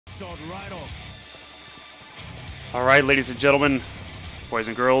All right, ladies and gentlemen, boys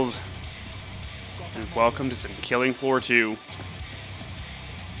and girls, and welcome to some Killing Floor 2.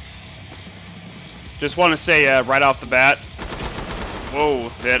 Just want to say right off the bat,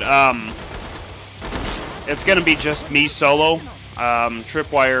 that it's gonna be just me solo.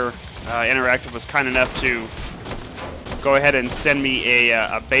 Tripwire Interactive was kind enough to go ahead and send me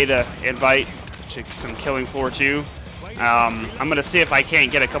a beta invite to some Killing Floor 2. I'm gonna see if I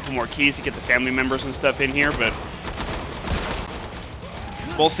can't get a couple more keys to get the family members and stuff in here, but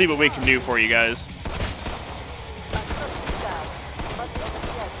we'll see what we can do for you guys.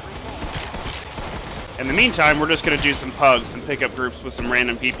 In the meantime, we're just gonna do some pugs and pick up groups with some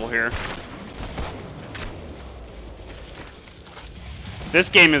random people here. This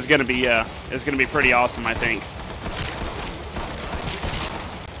game is gonna be pretty awesome, I think.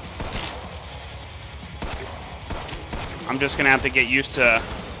 I'm just gonna have to get used to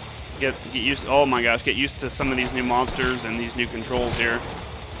oh my gosh, get used to some of these new monsters and these new controls here.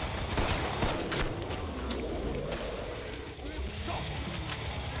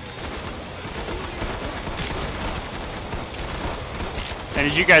 And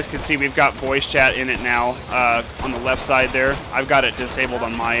as you guys can see, we've got voice chat in it now on the left side there. I've got it disabled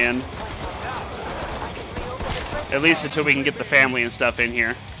on my end. At least until we can get the family and stuff in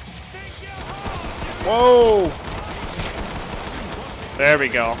here. Whoa! There we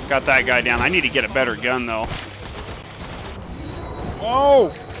go. Got that guy down. I need to get a better gun, though.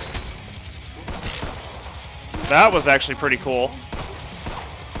 Whoa! That was actually pretty cool.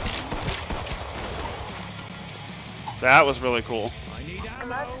 That was really cool.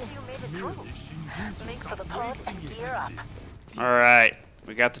 Alright,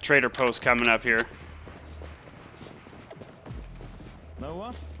 we got the trader post coming up here. Know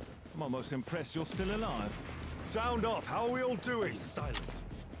what? I'm almost impressed you're still alive. Sound off, how are we all doing? Silent.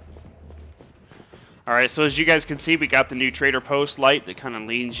 Alright, so as you guys can see, we got the new trader post light that kind of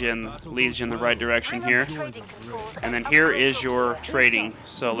leads you in the right direction here. And then here is your trading.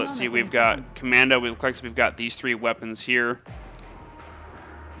 So let's see, we've got Commando, we look like we've got these 3 weapons here.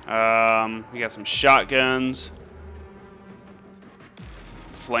 We got some shotguns,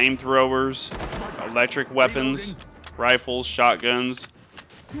 flamethrowers, electric weapons, rifles, shotguns.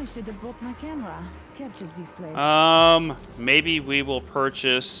 I should have bought my camera. Captures these places. Maybe we will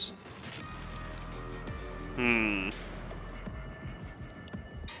purchase.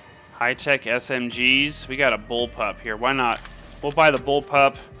 High-tech SMGs. We got a bullpup here. Why not? We'll buy the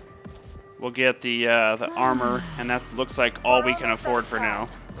bullpup. We'll get the armor, and that looks like all we can afford for now.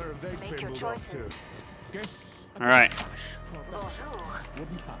 Make your choices. All right.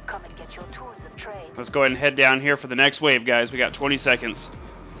 Come and get your tools of trade. Let's go ahead and head down here for the next wave, guys. We got 20 seconds.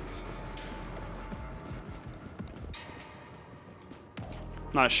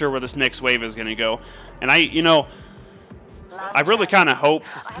 Not sure where this next wave is going to go. And I really kind of hope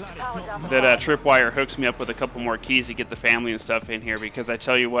that Tripwire hooks me up with a couple more keys to get the family and stuff in here, because I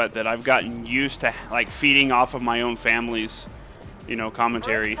tell you what, that I've gotten used to like feeding off of my own family's,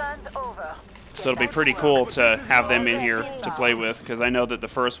 commentary. So it'll be pretty cool to have them in here to play with, because I know that the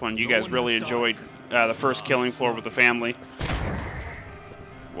first one you guys really enjoyed, the first Killing Floor with the family.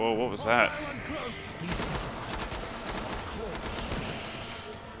 Whoa, what was that?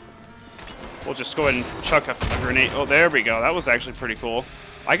 We'll just go ahead and chuck a grenade. Oh, there we go. That was actually pretty cool.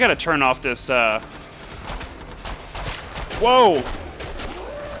 I gotta turn off this, Whoa!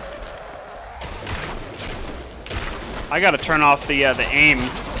 I gotta turn off the aim.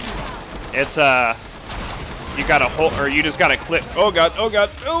 It's, you gotta hold, or you just gotta click. Oh god, oh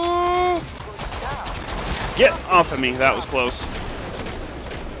god. Oh! Get off of me. That was close.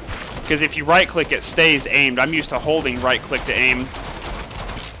 Because if you right click, it stays aimed. I'm used to holding right click to aim.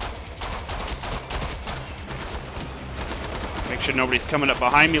 Make sure nobody's coming up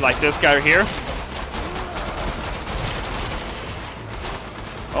behind me like this guy here.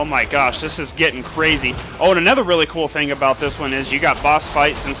 Oh my gosh, this is getting crazy. Oh, and another really cool thing about this one is you got boss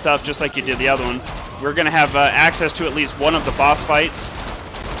fights and stuff just like you did the other one. We're gonna have access to at least one of the boss fights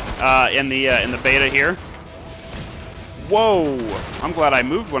in the beta here. Whoa! I'm glad I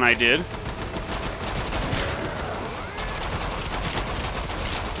moved when I did.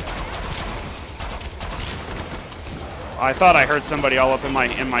 I thought I heard somebody all up in my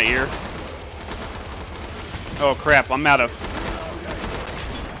ear. Oh crap! I'm out of.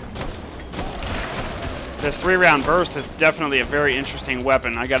 This 3-round burst is definitely a very interesting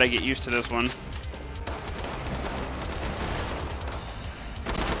weapon. I gotta get used to this one.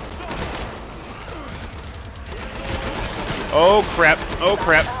 Oh crap! Oh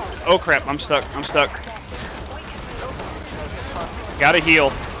crap! Oh crap! I'm stuck! I'm stuck! Gotta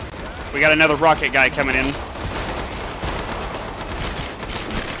heal. We got another rocket guy coming in.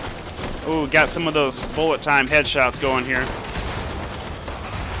 Ooh, got some of those bullet time headshots going here.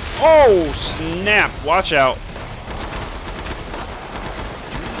 Oh, snap. Watch out.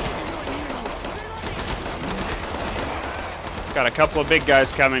 Got a couple of big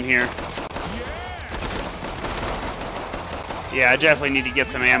guys coming here. Yeah, I definitely need to get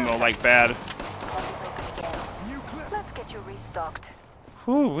some ammo like bad. Let's get you restocked.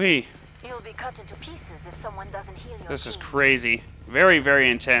 Whoo-wee. You'll be cut into pieces if someone doesn't heal your This is team. crazy. Very, very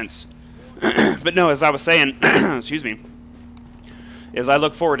intense. But no, as I was saying, excuse me, is I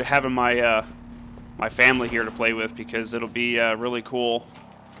look forward to having my my family here to play with, because it'll be really cool,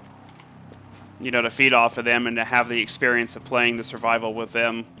 you know, to feed off of them and to have the experience of playing the survival with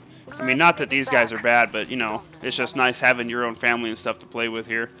them. I mean, not that these guys are bad, but, you know, it's just nice having your own family and stuff to play with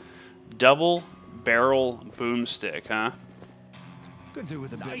here. Double barrel boomstick, huh? Could do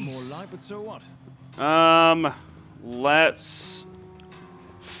with a bit more light, but so what? Let's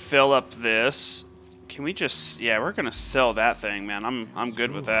fill up this. Can we just, yeah, we're gonna sell that thing, man. I'm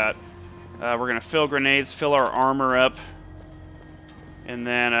good with that. We're gonna fill grenades, fill our armor up, and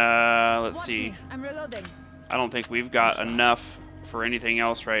then let's see. I'm reloading. I don't think we've got enough for anything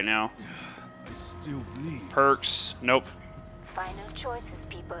else right now. I still bleed. Perks, nope. Final choices,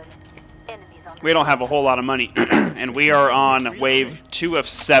 people. Enemies on the We don't have a whole lot of money, and we are on wave 2 of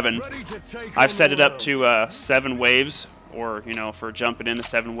 7. Ready to take I've on set the it up world. to 7 waves, or, you know, for jumping into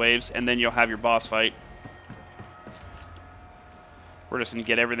 7 waves, and then you'll have your boss fight. We're just gonna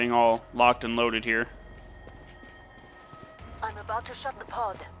get everything all locked and loaded here. I'm about to shut the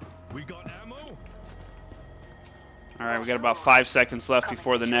pod. We got ammo? Alright, we got about 5 seconds left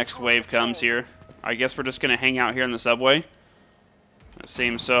before the next wave comes here. I guess we're just gonna hang out here in the subway. It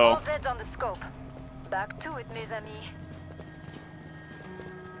seems so. All Zeds on the scope. Back to it, mes amis.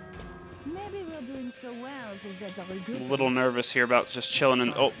 Maybe we're doing so well, the Zeds are I'm a good. little nervous here about just chilling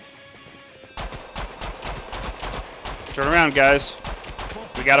in. Oh. Turn around, guys.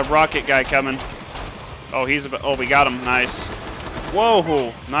 We got a rocket guy coming. Oh, he's about. Oh, we got him. Nice.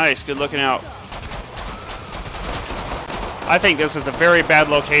 Whoa, nice. Good looking out. I think this is a very bad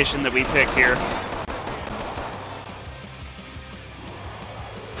location that we picked here.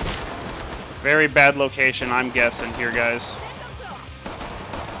 Very bad location, I'm guessing here, guys.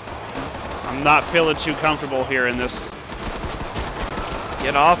 I'm not feeling too comfortable here in this.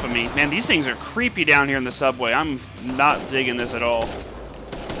 Get off of me. Man, these things are creepy down here in the subway. I'm not digging this at all.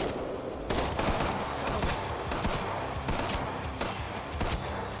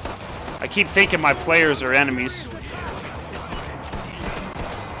 I keep thinking my players are enemies.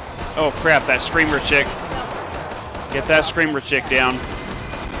 Oh crap, that screamer chick. Get that screamer chick down.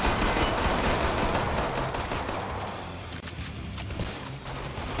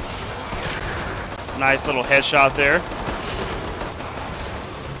 Nice little headshot there.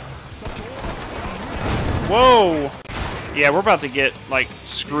 Whoa! Yeah, we're about to get, like,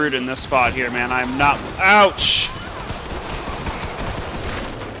 screwed in this spot here, man. I'm not... Ouch!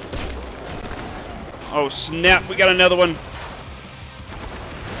 Oh, snap. We got another one.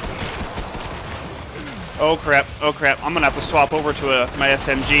 Oh, crap. Oh, crap. I'm going to have to swap over to my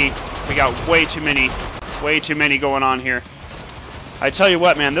SMG. We got way too many going on here. I tell you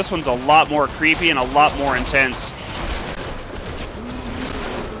what, man, this one's a lot more creepy and a lot more intense.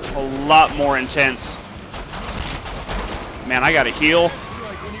 A lot more intense. Man, I gotta heal.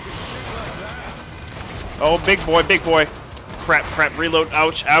 Oh, big boy, big boy. Crap, crap, reload.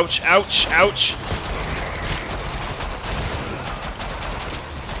 Ouch, ouch, ouch, ouch.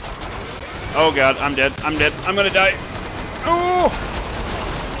 Oh, God, I'm dead. I'm dead. I'm gonna die. Oh!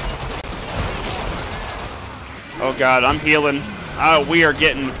 Oh, God, I'm healing. We are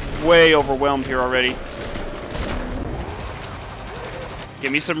getting way overwhelmed here already.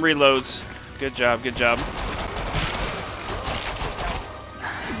 Give me some reloads. Good job, good job.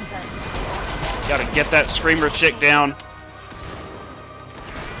 Gotta get that screamer chick down.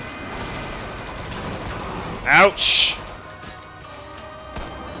 Ouch!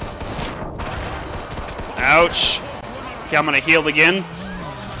 Ouch! Okay, I'm gonna heal again.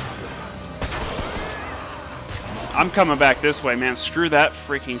 I'm coming back this way, man. Screw that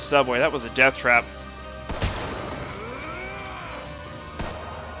freaking subway. That was a death trap.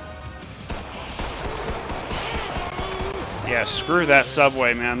 Yeah, screw that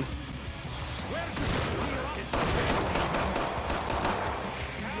subway, man.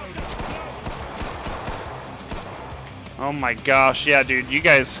 Oh my gosh, yeah, dude, you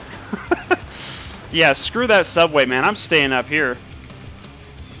guys... Yeah, screw that subway, man. I'm staying up here.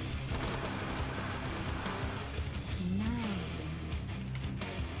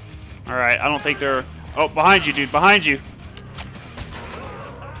 Alright, I don't think they're... Oh, behind you, dude. Behind you.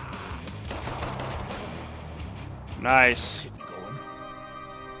 Nice.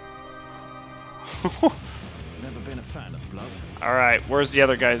 Never been a fan of blood. Alright, where's the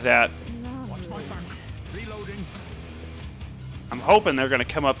other guys at? Watch my back. Reloading. I'm hoping they're going to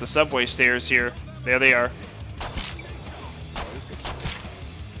come up the subway stairs here. There they are.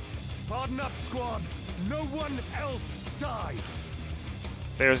 Pardon up, squad. No one else dies.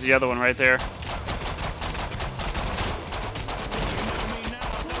 There's the other one right there.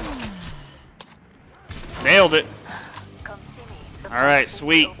 Nailed it. Come see me. The Alright, box is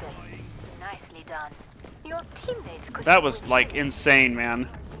sweet. open. Nicely done. Your teammates could That do was with like you. insane, man.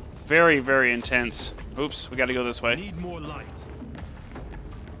 Very, very intense. Oops, we got to go this way. Need more light.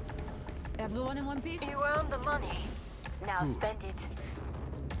 Everyone in one piece? You earned the money. Now Good. spend it.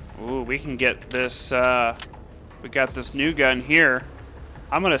 Ooh, we can get this, we got this new gun here.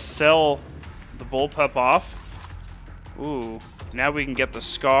 I'm gonna sell the bullpup off. Ooh, now we can get the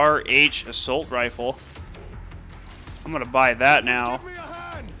Scar H assault rifle. I'm gonna buy that now. Give me a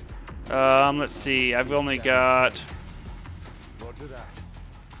hand. Let's see, I've only got... Roger that.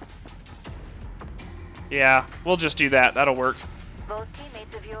 Yeah, we'll just do that, that'll work. Those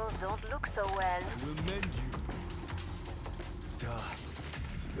teammates of yours don't look so well. We'll mend you.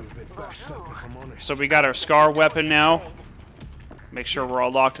 Still a bit bashed up, if I'm honest. So we got our Scar weapon now. Make sure we're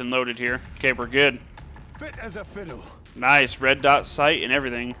all locked and loaded here. Okay, we're good. Fit as a fiddle. Nice, red dot sight and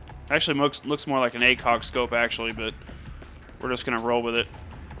everything. Actually looks more like an ACOG scope actually, but we're just gonna roll with it.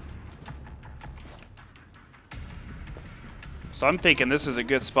 So I'm thinking this is a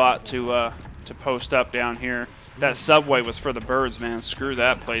good spot to post up down here. That subway was for the birds, man. Screw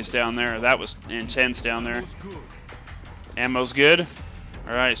that place down there. That was intense down there. Was good. Ammo's good.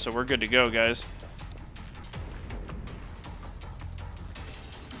 All right, so we're good to go, guys.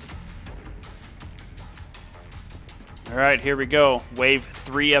 All right, here we go. Wave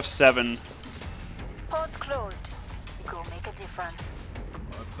 3F7. Ports closed. Go make a difference.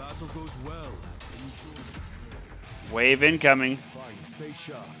 Our battle goes well. Wave incoming. Fine, stay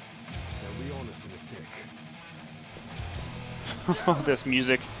sharp. They'll be on us in a tick. This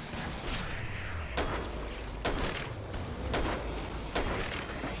music.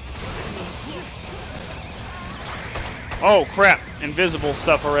 Oh crap, invisible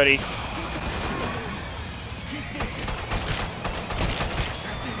stuff already.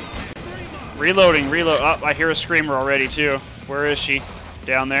 Reloading, reload. Oh, I hear a screamer already too. Where is she?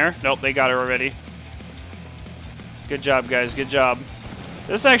 Down there? Nope, they got her already. Good job, guys, good job.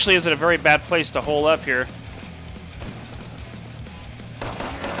 This actually isn't a very bad place to hole up here.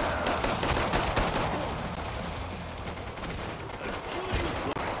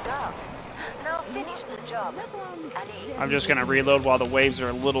 Start. Now finish the job. Allez. I'm just gonna reload while the waves are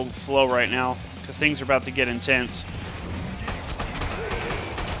a little slow right now, because things are about to get intense.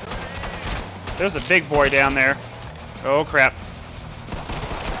 There's a big boy down there. Oh crap.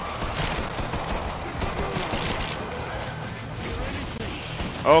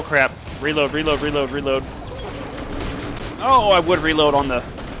 Oh crap. Reload, reload, reload, reload. Oh, I would reload on the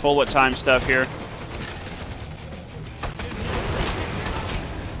bullet time stuff here.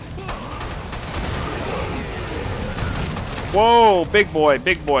 Whoa, big boy,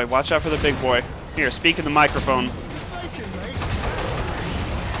 big boy. Watch out for the big boy. Here, speak in the microphone.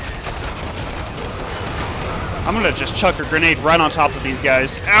 I'm gonna just chuck a grenade right on top of these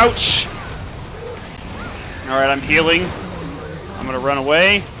guys. Ouch! Alright, I'm healing. I'm gonna run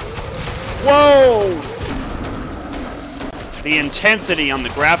away. Whoa! The intensity on the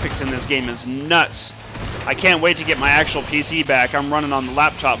graphics in this game is nuts. I can't wait to get my actual PC back. I'm running on the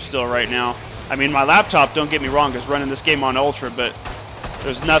laptop still right now. I mean, my laptop, don't get me wrong, is running this game on Ultra, but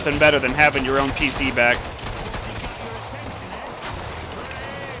there's nothing better than having your own PC back.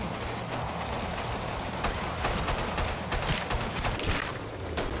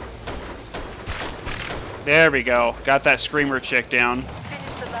 There we go. Got that screamer chick down.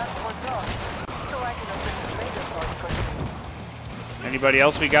 Finish the last one off, so I can open the trader for you. Anybody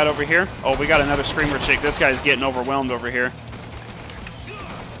else we got over here? Oh, we got another screamer chick. This guy's getting overwhelmed over here.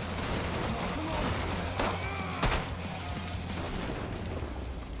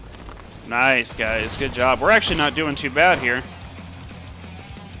 Nice, guys. Good job. We're actually not doing too bad here.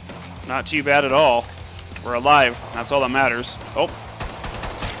 Not too bad at all. We're alive. That's all that matters. Oh.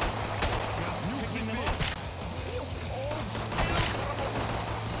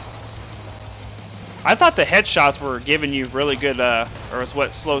 I thought the headshots were giving you really good, or is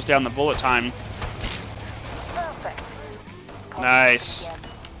what slows down the bullet time. Perfect. Nice.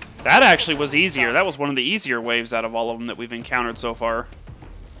 That actually was easier. That was one of the easier waves out of all of them that we've encountered so far.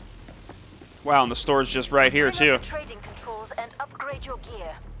 Wow, and the store's just right here Bring too. up the trading controls and upgrade your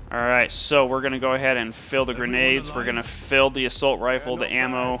gear. Alright, so we're gonna go ahead and fill the grenades. We're gonna fill the assault rifle, the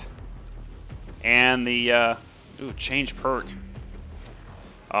ammo, and the ooh, change perk.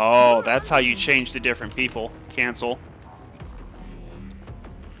 Oh, that's how you change to different people. Cancel.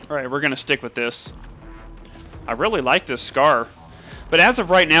 Alright, we're gonna stick with this. I really like this scar. But as of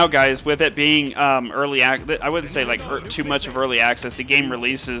right now, guys, with it being early access, I wouldn't say like too much of early access. The game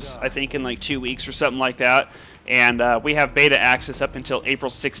releases, I think, in like 2 weeks or something like that. And we have beta access up until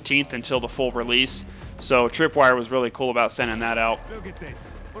April 16th until the full release. So Tripwire was really cool about sending that out.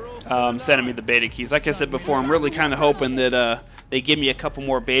 Sending me the beta keys. Like I said before, I'm really kind of hoping that they give me a couple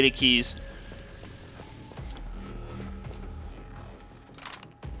more beta keys.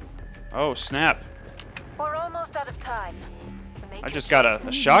 Oh, snap. We're almost out of time. I just got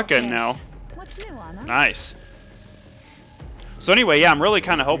a shotgun now. What's new, Anna? Nice. So anyway, yeah, I'm really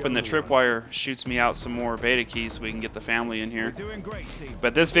kind of hoping that Tripwire shoots me out some more beta keys so we can get the family in here.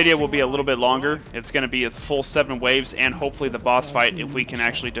 But this video will be a little bit longer. It's going to be a full 7 waves and hopefully the boss fight if we can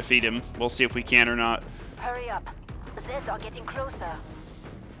actually defeat him. We'll see if we can or not. Hurry up. Zeds are getting closer.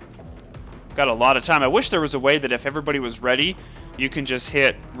 Got a lot of time. I wish there was a way that if everybody was ready, you can just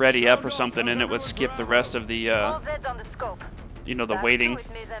hit ready up or something and it would skip the rest of the, All Zeds on the scope. you know, the Back waiting. to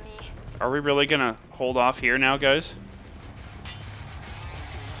it, mes amis. Are we really going to hold off here now, guys?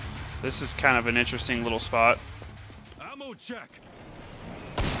 This is kind of an interesting little spot. Ammo check.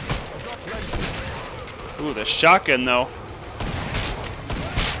 Ooh, the shotgun, though.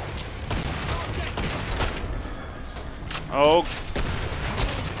 Oh.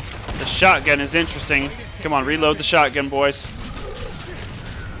 The shotgun is interesting. Come on, reload the shotgun, boys.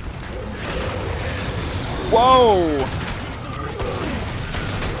 Whoa!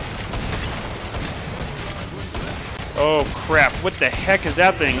 Oh, crap. What the heck is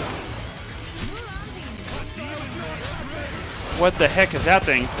that thing? What the heck is that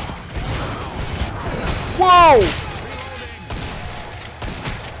thing? Whoa!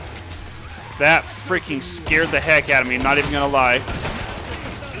 That freaking scared the heck out of me, I'm not even gonna lie.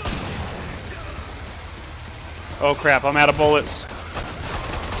 Oh crap, I'm out of bullets.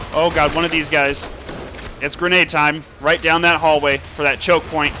 Oh god, one of these guys. It's grenade time, right down that hallway for that choke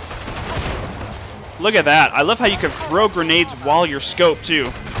point. Look at that. I love how you can throw grenades while you're scoped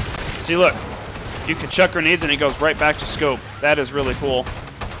too. See, look. You can chuck grenades and it goes right back to scope. That is really cool.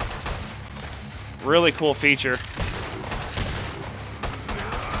 Really cool feature.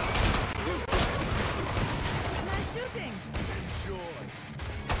 Nice shooting.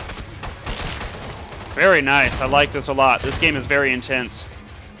 Very nice. I like this a lot. This game is very intense.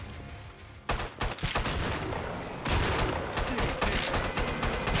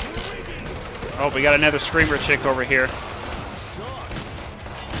 Oh, we got another screamer chick over here.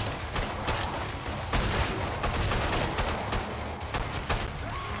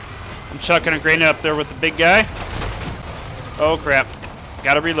 I'm chucking a grenade up there with the big guy. Oh crap.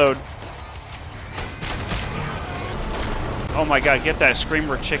 Gotta reload. Oh my god, get that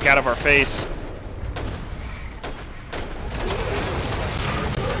screamer chick out of our face.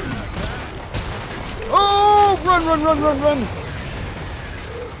 Oh! Run, run, run, run, run!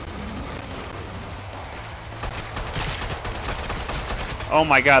 Oh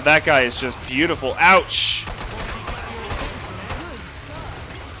my god, that guy is just beautiful. Ouch!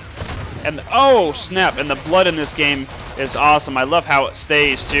 And oh snap! And the blood in this game is awesome. I love how it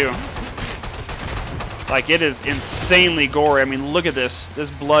stays too. Like, it is insanely gory. I mean, look at this.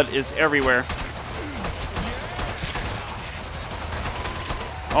 This blood is everywhere.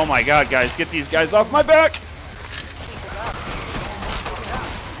 Oh my god, guys, get these guys off my back!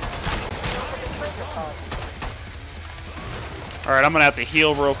 Alright, I'm gonna have to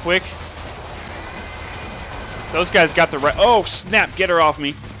heal real quick. Those guys got the right. Oh snap! Get her off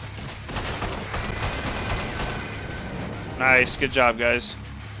me. Nice, good job, guys.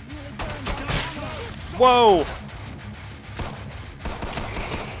 Whoa!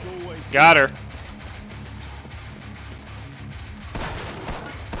 Got her.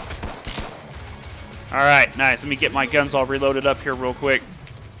 Alright, nice. Let me get my guns all reloaded up here real quick.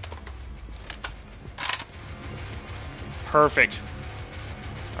 Perfect.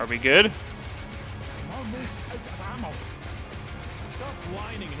 Are we good? Stop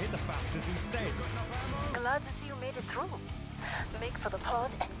whining and hit the bastards instead. Glad to see you made it through. Make for the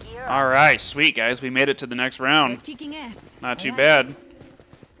pod and gear. Alright, sweet, guys. We made it to the next round. Kicking ass. Not too I like bad. it.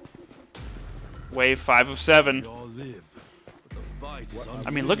 Wave 5 of 7. We all live, but the fight is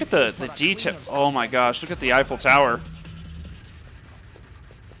I mean, look at the detail. Oh my gosh, look at the Eiffel Tower.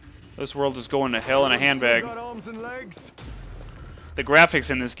 This world is going to hell in a handbag. Got arms and legs? The graphics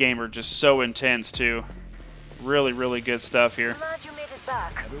in this game are just so intense too. Really, really good stuff here. Glad you made it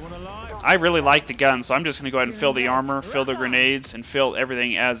back. Everyone alive? I really like the gun, so I'm just going to go ahead and fill the armor, fill the grenades, and fill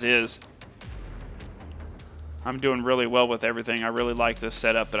everything as is. I'm doing really well with everything. I really like this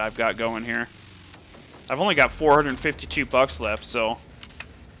setup that I've got going here. I've only got 452 bucks left, so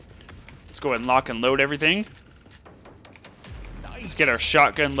let's go ahead and lock and load everything. Let's get our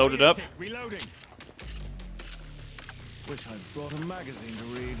shotgun loaded up. Reloading. Wish I'd brought a magazine to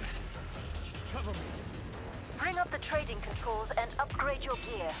read. Cover me. Bring up the trading controls and upgrade your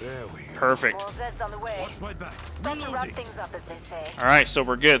gear. There we go. Perfect. More Zeds on the way. Watch my back. Start to wrap Reloading. things up, as they say. Alright, so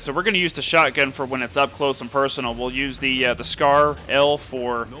we're good. So we're going to use the shotgun for when it's up close and personal. We'll use the Scar L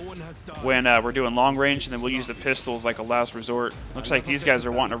for No one has died. when we're doing long range, and then we'll use the pistols like a last resort. Looks like these guys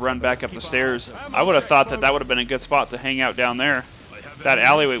are wanting to run back up the stairs. I would have thought that that would have been a good spot to hang out down there. That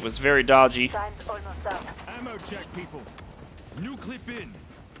alleyway was very dodgy. Time's almost up. Ammo check, people. New clip in.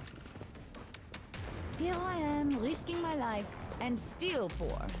 Here I am, risking my life, and still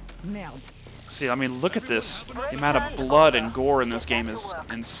poor. Merde. See, I mean, look at this. The amount of blood and gore in this game is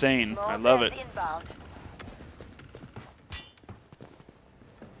insane. I love it. Inbound.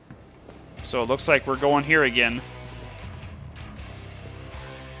 So it looks like we're going here again.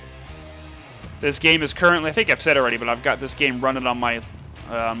 This game is currently, I think I've said already, but I've got this game running on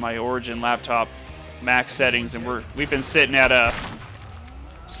my Origin laptop max settings, and we've been sitting at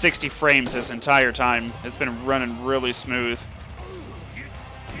 60 frames this entire time. It's been running really smooth.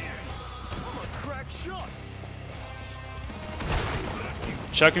 Crack shot.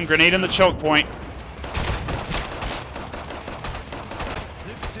 Chucking grenade in the choke point.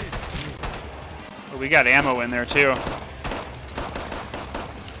 Oh, we got ammo in there too.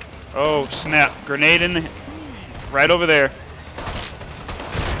 Oh snap! Grenade in, right over there.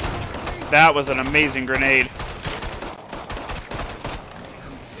 That was an amazing grenade.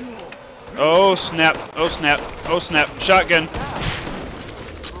 Oh snap! Oh snap! Oh snap! Shotgun.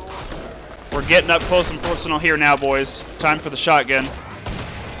 We're getting up close and personal here now, boys. Time for the shotgun.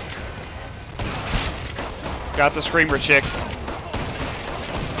 Got the screamer chick.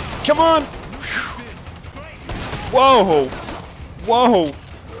 Come on! Whoa! Whoa!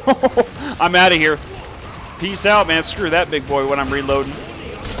 I'm out of here. Peace out, man. Screw that big boy when I'm reloading.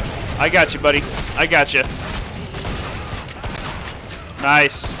 I got you, buddy. I got you.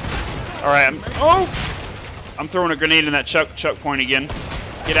 Nice. All right. I'm throwing a grenade in that chuck point again.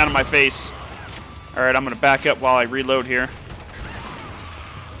 Get out of my face. All right. I'm gonna back up while I reload here.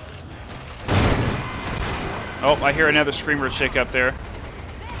 Oh, I hear another screamer chick up there.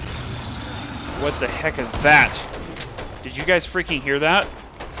 What the heck is that? Did you guys freaking hear that?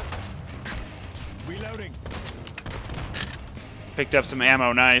 Reloading. Picked up some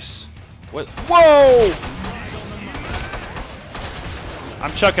ammo, nice. What? Whoa!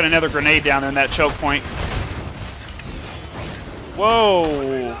 I'm chucking another grenade down in that choke point.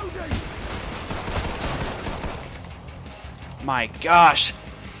 Whoa! My gosh.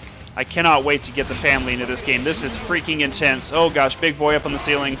 I cannot wait to get the family into this game. This is freaking intense. Oh gosh, big boy up on the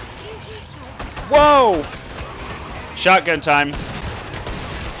ceiling. Whoa! Shotgun time.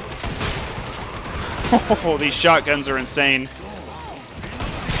 Oh, these shotguns are insane.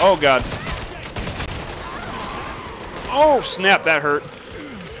 Oh god. Oh snap, that hurt.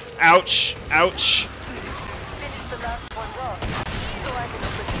 Ouch. Ouch. Finish the last one off, so I can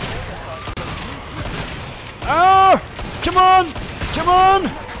open the radar. Ah! Come on! Come on!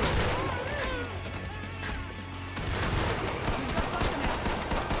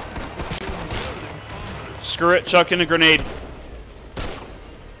 Screw it, chuck in a grenade.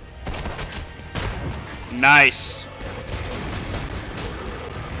 Nice.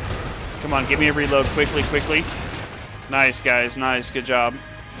 Come on, give me a reload quickly, quickly. Nice, guys. Nice. Good job.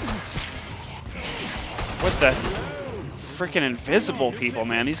 What the freaking invisible people,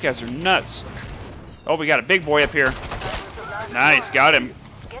 man. These guys are nuts. Oh, we got a big boy up here. Nice. Got him.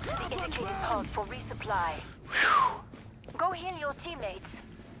 Get to the indicated pods for resupply. Go heal your teammates.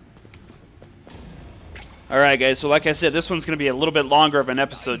 Alright guys, so like I said, this one's going to be a little bit longer of an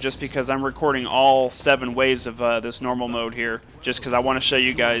episode just because I'm recording all 7 waves of this normal mode here, just because I want to show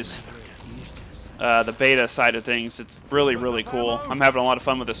you guys the beta side of things. It's really, really cool. I'm having a lot of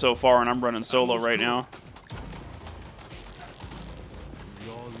fun with it so far, and I'm running solo right now.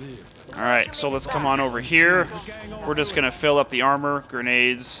 Alright, so let's come on over here. We're just going to fill up the armor,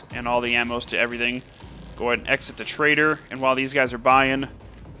 grenades, and all the ammos to everything. Go ahead and exit the trader, and while these guys are buying,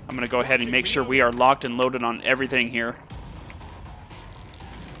 I'm going to go ahead and make sure we are locked and loaded on everything here.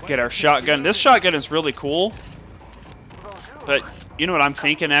 Get our shotgun. This shotgun is really cool, but you know what I'm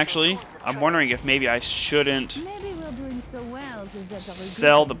thinking actually? I'm wondering if maybe I shouldn't... Maybe we're doing so well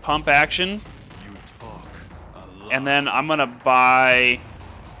sell the pump action, You talk a lot. and then I'm gonna buy.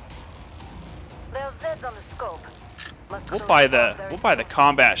 There's Zeds on the scope. Must We'll close buy the door the very we'll buy the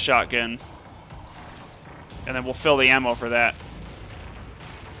combat shotgun, and then we'll fill the ammo for that.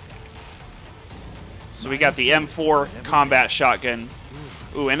 So we got the M4 combat shotgun.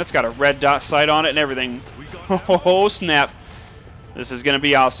 Ooh, and it's got a red dot sight on it and everything. Oh snap! This is gonna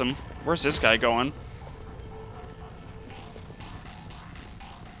be awesome. Where's this guy going?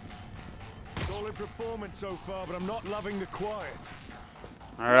 Solid performance so far, but I'm not loving the quiet.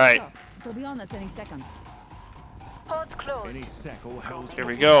 All right, So be honest any second. Port's closed. Any sec, all hell's here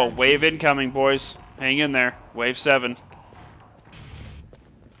we go. Wave incoming, boys. Hang in there. Wave 7.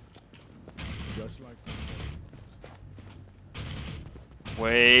 just like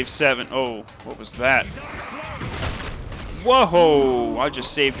Wave 7. Oh, what was that? Whoa! I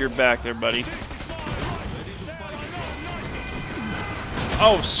just saved your back there, buddy.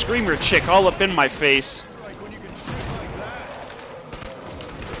 Oh, screamer chick all up in my face.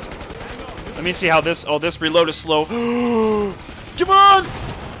 Let me see how this. Oh, this reload is slow. Come on!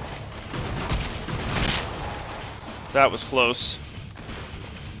 That was close.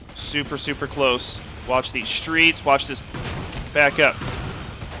 Super, super close. Watch these streets. Watch this. Back up.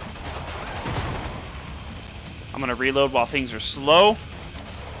 I'm gonna reload while things are slow.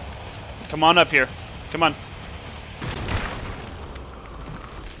 Come on up here. Come on.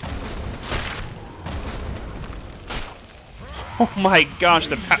 Oh my gosh,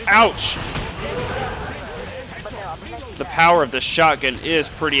 ouch! The power of the shotgun is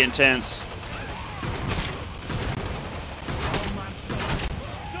pretty intense.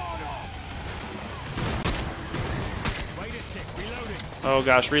 Oh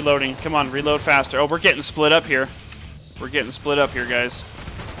gosh, reloading. Come on, reload faster. Oh, we're getting split up here. We're getting split up here, guys.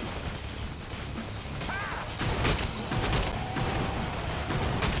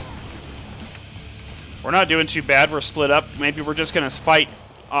 We're not doing too bad. We're split up. Maybe we're just going to fight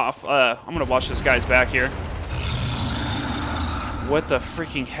off. I'm going to watch this guy's back here. What the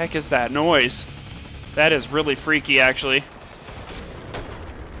freaking heck is that noise? That is really freaky, actually.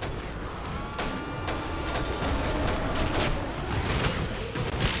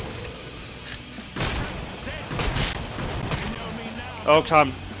 Oh,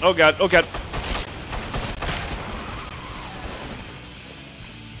 come. Oh, God. Oh, God.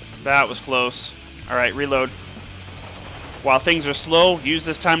 That was close. All right, reload. While things are slow, use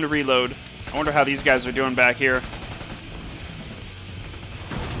this time to reload. I wonder how these guys are doing back here.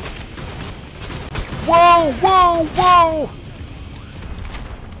 Whoa, whoa, whoa!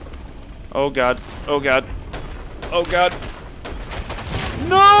 Oh, God. Oh, God. Oh, God.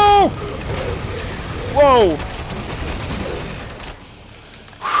 No! Whoa!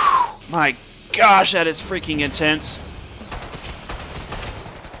 My gosh, that is freaking intense.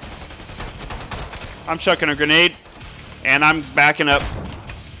 I'm chucking a grenade, and I'm backing up.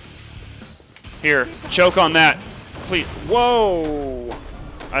 Here, choke on that. Please. Whoa!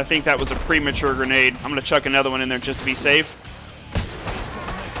 I think that was a premature grenade. I'm going to chuck another one in there just to be safe.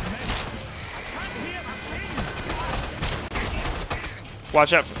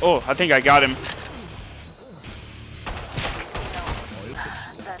 Watch out. Oh, I think I got him.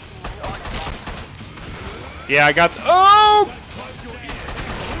 Yeah, I got... Oh!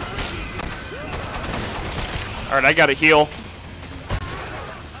 Alright, I got to heal.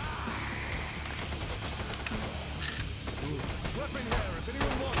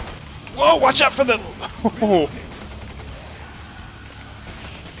 Whoa, watch out for the...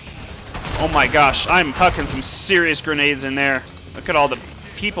 Oh my gosh, I'm hucking some serious grenades in there. Look at all the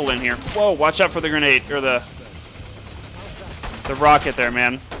people in here. Whoa, watch out for the grenade, or the rocket there,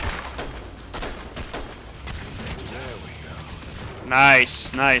 man.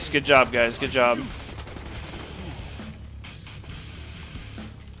 Nice, nice. Good job, guys. Good job.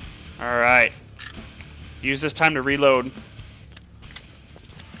 Alright. Use this time to reload.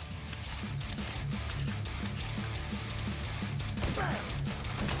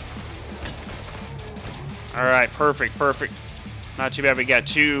 Alright, perfect, perfect. Not too bad. We got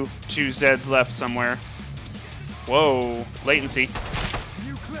two Zeds left somewhere. Whoa, latency.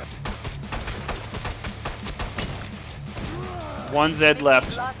 One Zed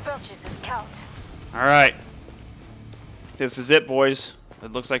left. Alright. This is it, boys.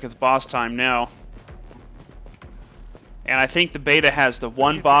 It looks like it's boss time now. And I think the beta has the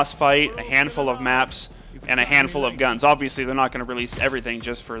one boss fight, a handful of maps, and a handful of guns. Obviously, they're not going to release everything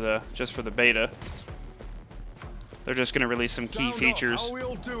just for the beta. They're just going to release some key features.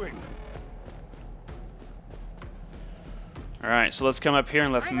 Alright, so let's come up here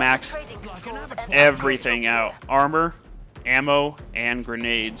and let's max everything out. Armor. ammo, and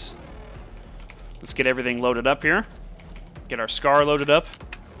grenades. Let's get everything loaded up here. Get our SCAR loaded up.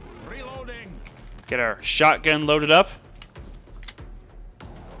 Reloading. Get our shotgun loaded up.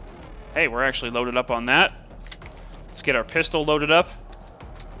 Hey, we're actually loaded up on that. Let's get our pistol loaded up.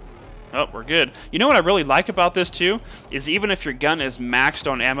 Oh, we're good. You know what I really like about this too? Is even if your gun is maxed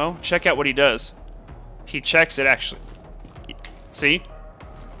on ammo, check out what he does. He checks it actually. See?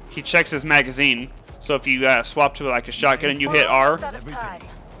 He checks his magazine. So if you swap to like a shotgun and you hit R,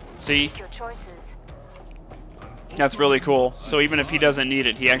 see? That's really cool. So even if he doesn't need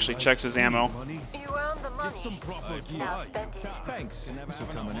it, he actually checks his ammo. You earned the money. Now spend it. Thanks. This will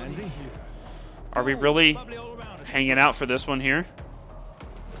come in handy. Are we really hanging out for this one here?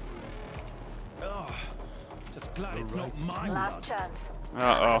 Oh, just glad it's not mine. Last chance.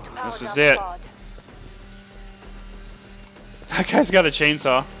 Uh-oh. This is it. That guy's got a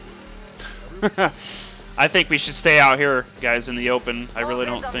chainsaw. I think we should stay out here, guys, in the open. I really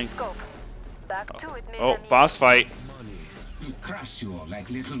don't think... Oh, boss fight. Crush you all like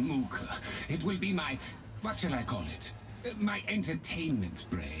little mook. It will be my, what shall I call it? My entertainment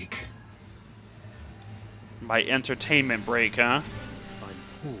break. My entertainment break, huh?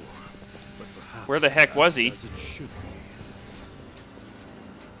 Where the heck was he?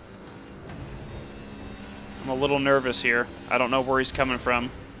 I'm a little nervous here. I don't know where he's coming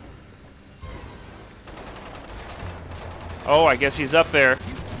from. Oh, I guess he's up there.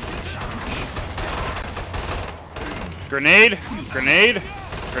 Grenade! Grenade!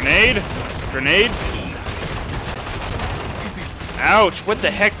 Grenade! Grenade! Ouch! What the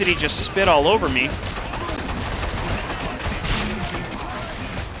heck did he just spit all over me?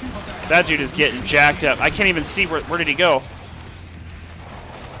 That dude is getting jacked up. I can't even see where did he go?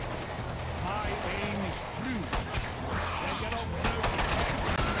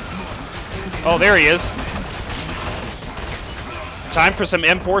 Oh, there he is. Time for some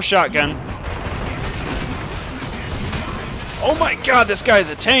M4 shotgun. Oh my god, this guy's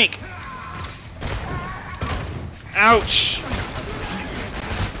a tank! Ouch!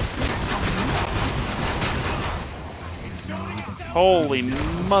 Holy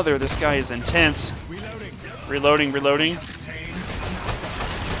mother, this guy is intense. Reloading, reloading.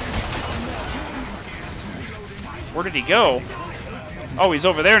 Where did he go? Oh, he's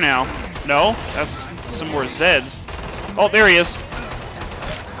over there now. No, that's some more Zeds. Oh, there he is.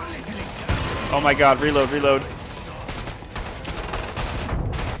 Oh my god, reload, reload.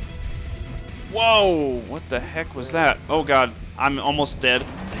 Whoa, what the heck was that? Oh god, I'm almost dead.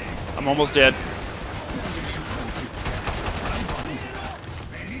 I'm almost dead.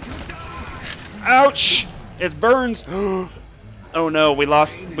 Ouch! It burns. Oh no, we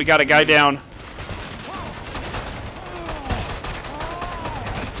got a guy down.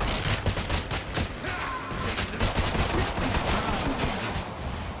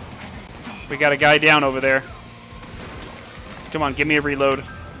 We got a guy down over there. Come on, give me a reload.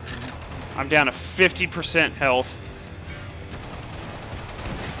 I'm down to 50% health.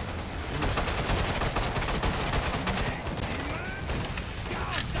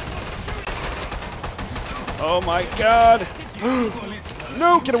 Oh my god!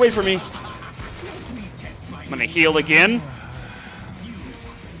 No, get away from me! I'm gonna heal again.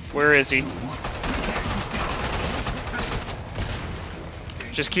 Where is he?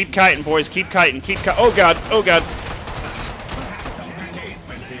 Just keep kiting, boys. Keep kiting. Keep kiting. Oh god! Oh god!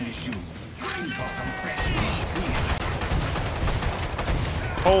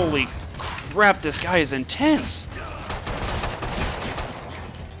 Holy crap! This guy is intense.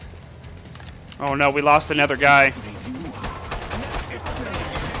 Oh no, we lost another guy.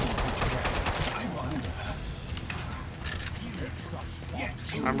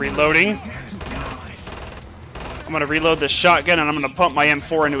 I'm reloading. I'm gonna reload this shotgun and I'm gonna pump my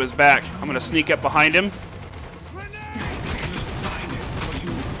M4 into his back. I'm gonna sneak up behind him.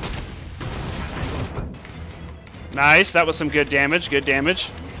 Nice, that was some good damage, good damage.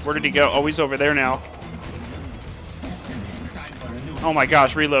 Where did he go? Oh, he's over there now. Oh my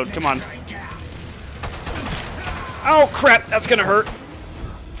gosh, reload, come on. Oh crap, that's gonna hurt.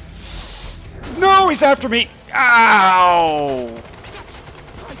 No, he's after me. Ow!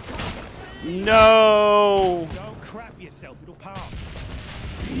 No! Don't crap yourself, it'll pass.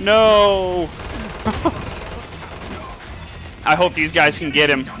 No! I hope these guys can get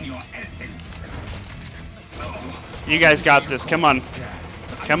him. You guys got this. Come on.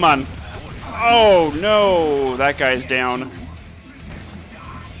 Come on. Oh no, that guy's down.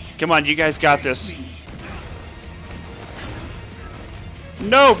 Come on, you guys got this.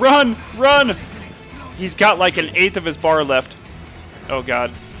 No, run! Run! He's got like an eighth of his bar left. Oh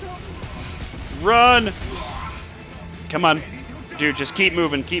god. Run! Come on. Dude, just keep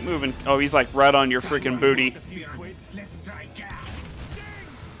moving, keep moving. Oh, he's like right on your freaking booty. Let's try gas.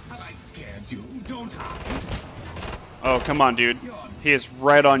 Have I scared you? Don't hide. Oh, come on, dude. He is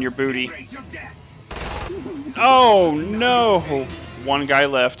right on your booty. Raise your death. Oh, no. One guy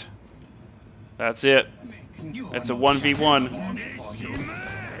left. That's it. It's a 1v1.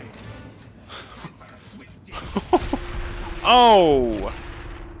 Oh!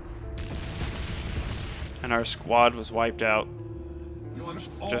 And our squad was wiped out.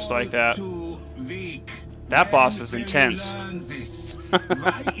 Just like that. That boss is intense.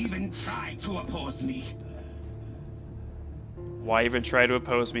 Why even try to oppose me? Why even try to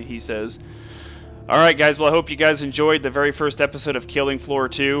oppose me, he says. Alright guys, well I hope you guys enjoyed the very first episode of Killing Floor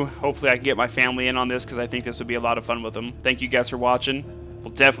 2. Hopefully I can get my family in on this because I think this would be a lot of fun with them. Thank you guys for watching.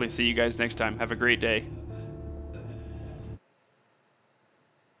 We'll definitely see you guys next time. Have a great day.